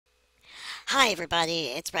Hi, everybody.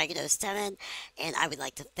 It's Ragged07, and I would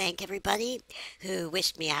like to thank everybody who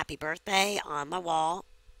wished me a happy birthday on my wall,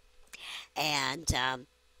 and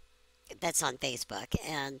that's on Facebook.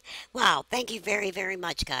 And wow, thank you very, very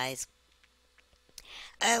much, guys.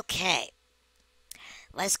 Okay,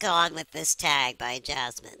 let's go on with this tag by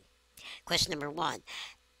Jasmine. Question number one.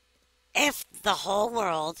 If the whole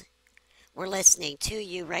world were listening to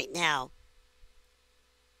you right now,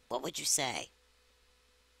 what would you say?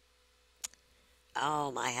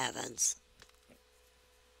 Oh, my heavens.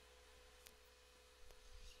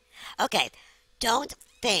 Okay, don't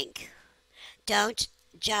think, don't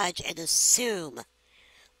judge and assume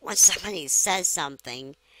when somebody says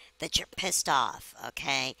something that you're pissed off,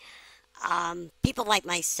 okay? People like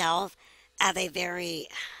myself have a very,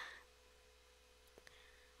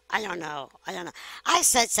 I don't know. I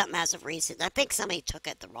said something as of recent. I think somebody took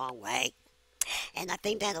it the wrong way. And I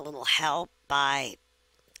think they had a little help by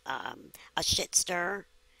a shit stir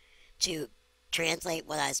to translate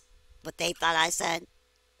what they thought I said.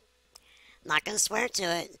 I'm not going to swear to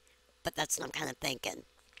it, but that's what I'm kind of thinking.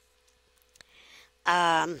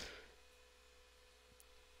 Um,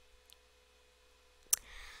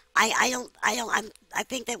 I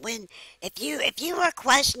think that when if you are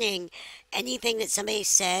questioning anything that somebody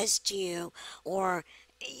says to you, or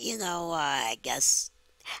I guess,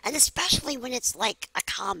 and especially when it's like a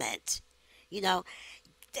comment, you know,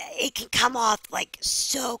 it can come off like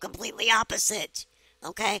so completely opposite.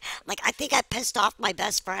 Okay, like I think I pissed off my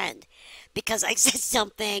best friend because I said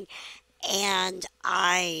something, and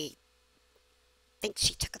I think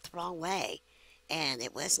she took it the wrong way, and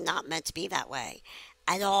it was not meant to be that way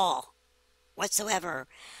at all whatsoever.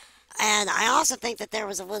 And I also think that there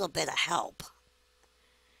was a little bit of help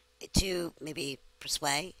to maybe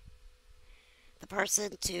persuade the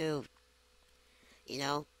person to,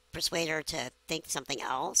 persuade her to think something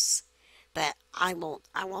else. But I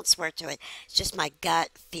won't swear to it. It's just my gut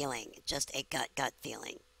feeling, just a gut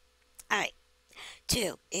feeling. All right.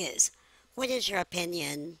 Two is, what is your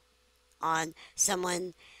opinion on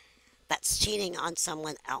someone that's cheating on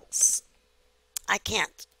someone else? I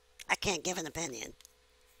can't. I can't give an opinion.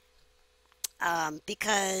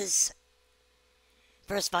 Because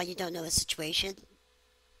first of all, you don't know the situation.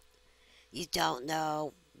 You don't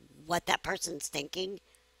know what that person's thinking.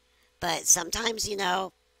 But sometimes,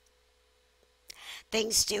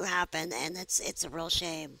 things do happen, and it's a real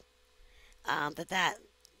shame that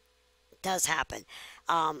does happen.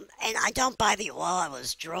 And I don't buy the well, I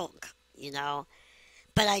was drunk,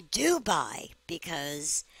 but I do buy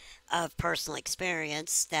because of personal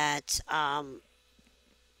experience that I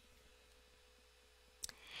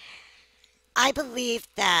believe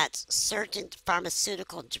that certain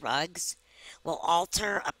pharmaceutical drugs will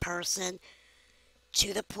alter a person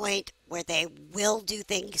to the point where they will do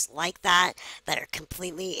things like that are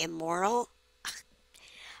completely immoral.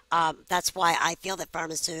 That's why I feel that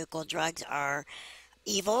pharmaceutical drugs are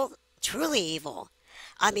evil, truly evil.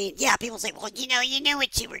 I mean, yeah, people say, well, you knew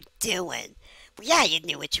what you were doing. Well, yeah, you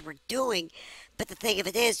knew what you were doing, but the thing of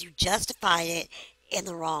it is, you justified it in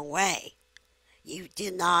the wrong way. You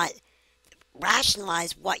did not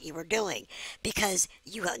rationalize what you were doing because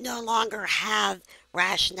you no longer have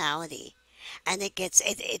rationality, and it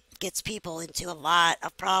gets people into a lot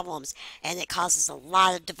of problems, and it causes a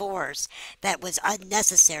lot of divorce that was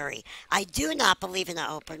unnecessary. I do not believe in an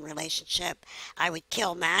open relationship. I would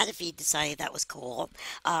kill Matt if he decided that was cool.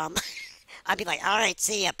 um, I'd be like, all right,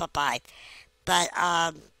 see ya, bye bye. But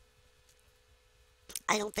I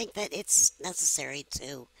don't think that it's necessary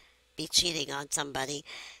to be cheating on somebody.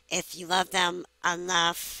 If you love them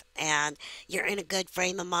enough and you're in a good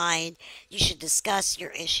frame of mind, you should discuss your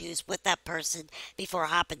issues with that person before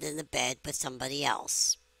hopping in the bed with somebody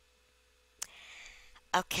else.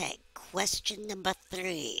 Okay, question number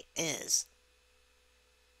three is,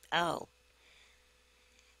 oh,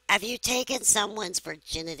 have you taken someone's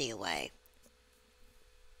virginity away?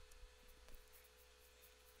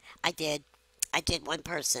 I did. I did one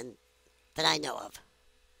person that I know of.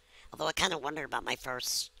 Although I kind of wondered about my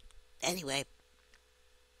first. Anyway,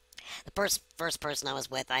 the first person I was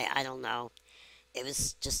with, I don't know. It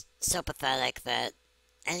was just so pathetic that.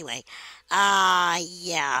 Anyway,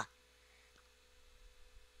 yeah.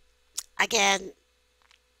 Again,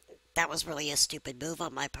 that was really a stupid move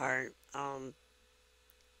on my part. I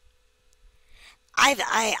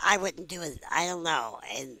wouldn't do it. I don't know,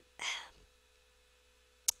 and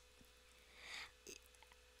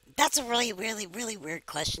that's a really, really, really weird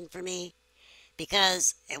question for me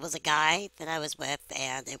because it was a guy that I was with,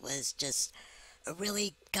 and it was just a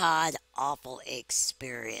really god awful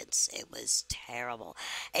experience. It was terrible.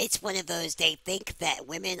 It's one of those, they think that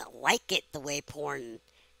women like it the way porn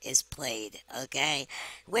is played, okay?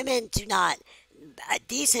 Women do not. A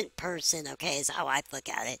decent person, okay, is how I look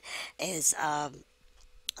at it, is not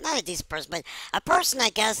a decent person, but a person, I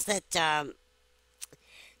guess, that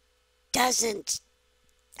doesn't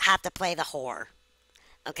have to play the whore,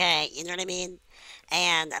 okay? You know what I mean?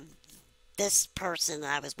 And this person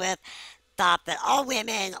that I was with thought that all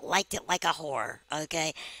women liked it like a whore.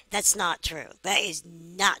 Okay, that's not true. That is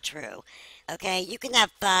not true. Okay, you can have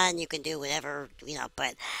fun, you can do whatever,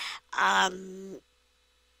 but um,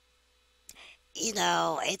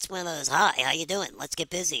 it's one of those. Hi, how you doing? Let's get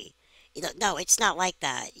busy. No, it's not like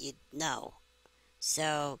that. You know.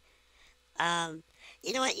 So, um,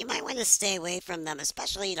 you know what? You might want to stay away from them,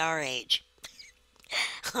 especially at our age.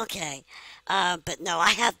 Okay, but no,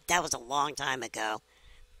 I have. That was a long time ago,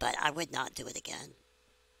 but I would not do it again.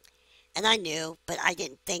 And I knew, but I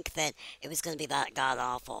didn't think that it was going to be that god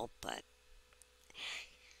awful. But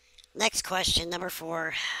next question, number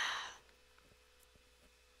 4.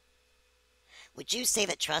 Would you say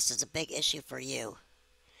that trust is a big issue for you?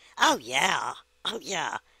 Oh, yeah. Oh,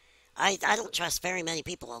 yeah. I don't trust very many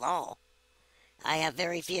people at all. I have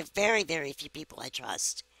very few, very, very few people I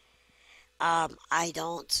trust. I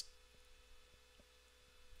don't.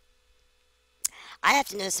 I have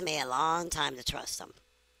to know somebody a long time to trust them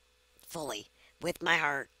fully, with my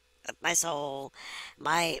heart, my soul,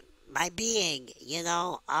 my being.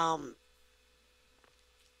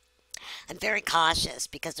 I'm very cautious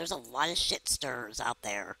because there's a lot of shit stirrers out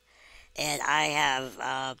there, and I have.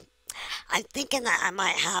 I'm thinking that I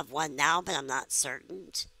might have one now, but I'm not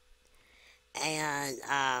certain. And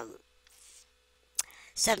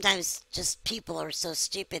sometimes just people are so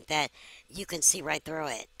stupid that you can see right through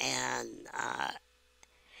it, and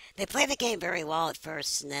they play the game very well at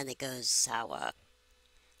first, and then it goes sour.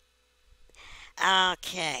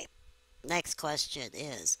 Okay, next question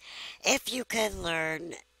is, if you could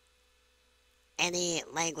learn any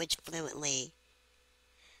language fluently,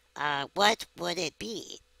 what would it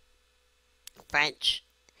be? French.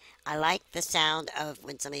 I like the sound of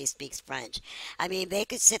when somebody speaks French. I mean, they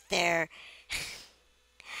could sit there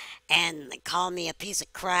and call me a piece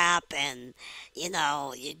of crap and, you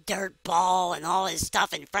dirt ball and all this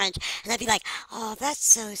stuff in French. And I'd be like, oh, that's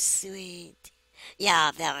so sweet.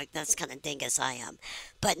 Yeah, that's kind of dingus I am.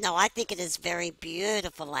 But no, I think it is very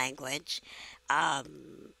beautiful language.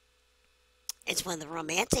 Um, it's one of the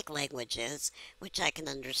romantic languages, which I can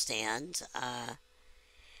understand.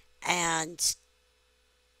 And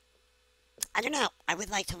I don't know. I would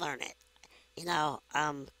like to learn it. You know,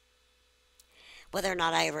 um, whether or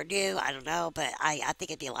not I ever do, I don't know. But I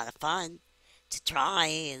think it'd be a lot of fun to try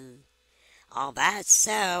and all that.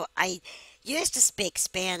 So I used to speak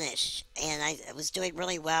Spanish, and I was doing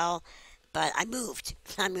really well. But I moved.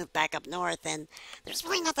 I moved back up north, and there's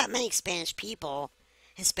really not that many Spanish people,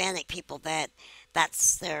 Hispanic people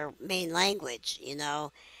that's their main language.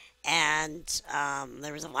 And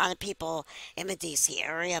there was a lot of people in the DC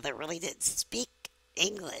area that really didn't speak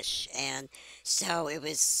English, and so it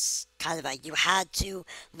was kind of like you had to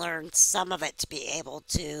learn some of it to be able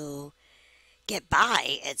to get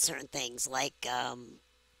by at certain things. Like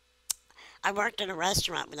I worked in a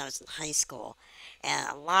restaurant when I was in high school, and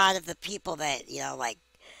a lot of the people that like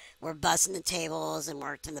were bussing the tables and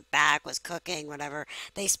worked in the back, was cooking, whatever,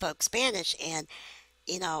 they spoke Spanish, and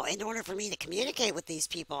in order for me to communicate with these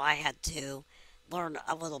people, I had to learn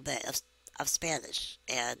a little bit of Spanish.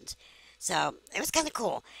 And so it was kind of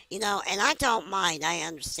cool. And I don't mind. I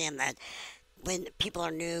understand that when people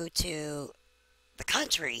are new to the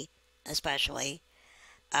country, especially,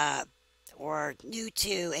 uh, or new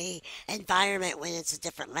to a environment when it's a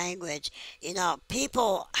different language,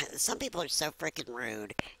 some people are so freaking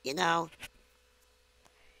rude, you know?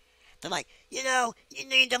 They're like, you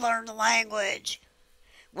need to learn the language.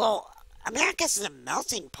 Well, America's a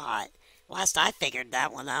melting pot. Last I figured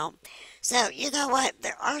that one out. So, you know what?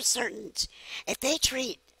 There are certain. If they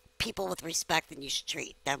treat people with respect, then you should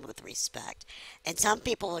treat them with respect. And some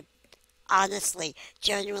people honestly,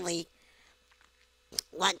 genuinely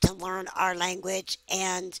want to learn our language,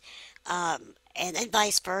 and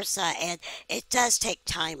vice versa. And it does take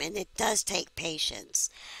time and it does take patience.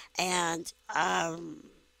 And,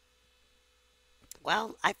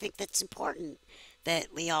 well, I think that's important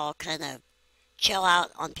that we all kind of chill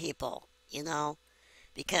out on people,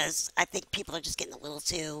 because I think people are just getting a little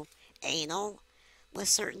too anal with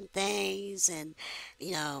certain things. And,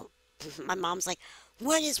 you know, my mom's like,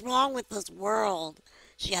 what is wrong with this world?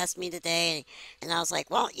 She asked me today, and I was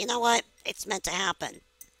like, well, you know what? It's meant to happen.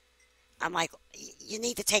 I'm like, you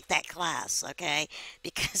need to take that class, okay?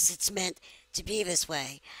 Because it's meant to be this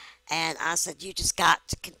way. And I said, you just got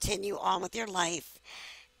to continue on with your life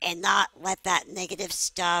and not let that negative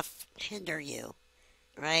stuff hinder you,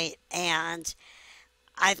 right? And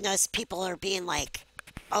I've noticed people are being like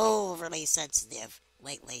overly sensitive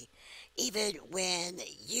lately. Even when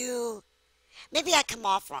you, maybe I come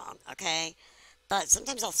off wrong, okay? But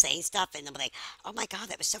sometimes I'll say stuff and they'll be like, oh my God,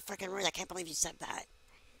 that was so freaking rude. I can't believe you said that.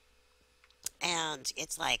 And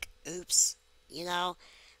it's like, oops, you know,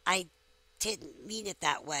 I didn't mean it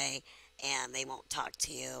that way. And they won't talk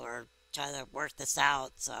to you or try to work this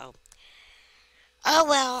out. So, oh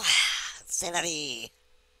well, c'est la vie.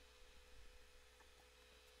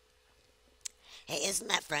 Hey, isn't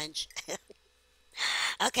that French?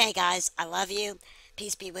 Okay, guys, I love you.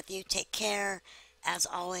 Peace be with you. Take care. As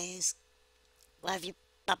always, love you.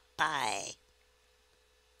 Bye bye.